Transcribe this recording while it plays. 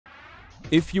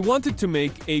If you wanted to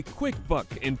make a quick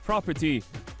buck in property,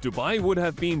 Dubai would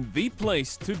have been the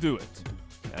place to do it.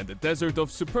 And the desert of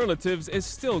superlatives is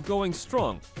still going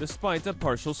strong, despite a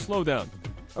partial slowdown.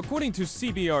 According to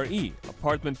CBRE,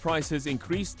 apartment prices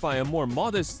increased by a more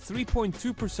modest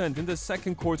 3.2% in the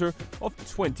second quarter of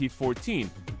 2014,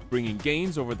 bringing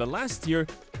gains over the last year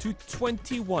to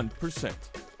 21%.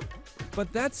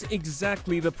 But that's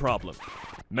exactly the problem.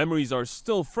 Memories are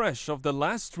still fresh of the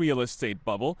last real estate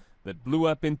bubble that blew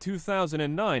up in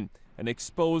 2009 and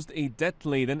exposed a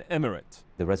debt-laden Emirate.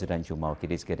 The residential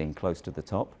market is getting close to the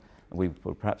top, and we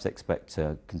will perhaps expect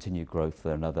continued growth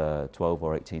for another 12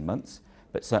 or 18 months,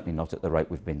 but certainly not at the rate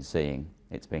we've been seeing.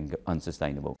 It's been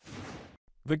unsustainable.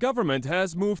 The government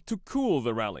has moved to cool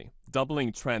the rally,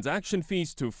 doubling transaction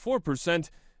fees to 4%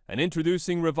 and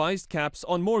introducing revised caps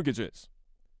on mortgages.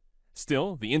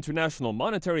 Still, the International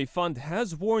Monetary Fund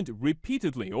has warned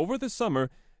repeatedly over the summer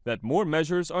that more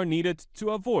measures are needed to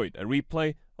avoid a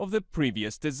replay of the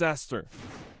previous disaster.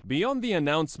 Beyond the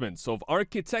announcements of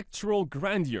architectural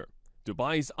grandeur,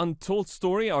 Dubai's untold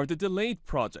story are the delayed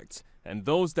projects and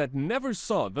those that never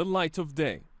saw the light of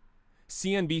day.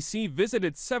 CNBC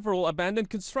visited several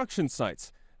abandoned construction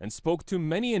sites and spoke to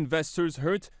many investors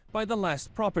hurt by the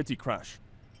last property crash.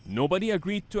 Nobody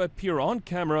agreed to appear on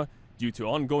camera due to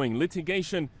ongoing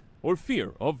litigation or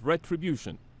fear of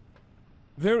retribution.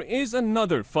 There is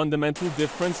another fundamental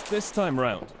difference this time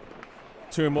round.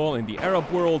 Turmoil in the Arab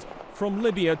world, from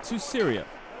Libya to Syria,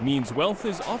 means wealth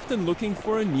is often looking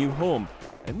for a new home,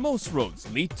 and most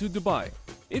roads lead to Dubai.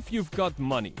 If you've got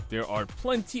money, there are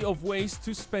plenty of ways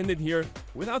to spend it here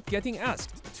without getting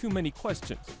asked too many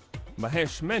questions.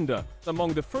 Mahesh Menda,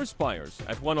 among the first buyers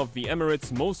at one of the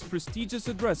Emirates' most prestigious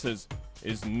addresses,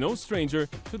 is no stranger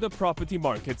to the property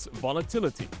market's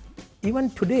volatility. Even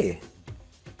today,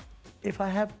 if I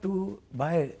have to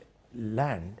buy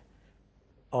land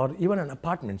or even an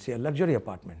apartment, say a luxury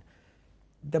apartment,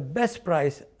 the best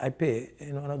price I pay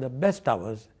in one of the best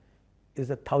towers is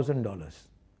 $1,000,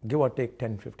 give or take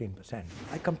 10–15%.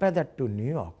 I compare that to New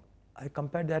York, I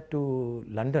compare that to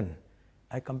London,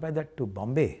 I compare that to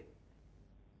Bombay.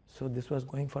 So this was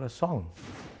going for a song.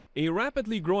 A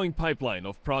rapidly growing pipeline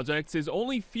of projects is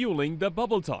only fueling the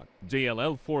bubble talk.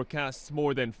 JLL forecasts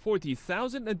more than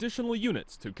 40,000 additional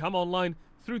units to come online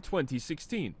through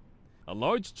 2016. A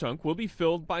large chunk will be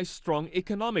filled by strong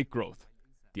economic growth.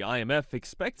 The IMF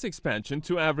expects expansion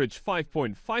to average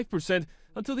 5.5%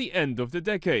 until the end of the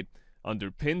decade,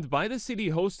 underpinned by the city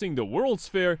hosting the World's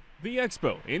Fair, the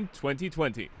Expo, in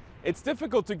 2020. It's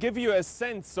difficult to give you a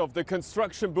sense of the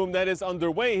construction boom that is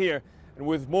underway here. And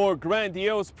with more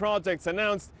grandiose projects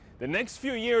announced, the next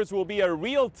few years will be a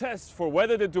real test for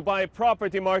whether the Dubai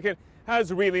property market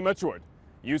has really matured.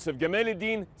 Yousef,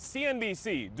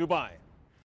 CNBC, Dubai.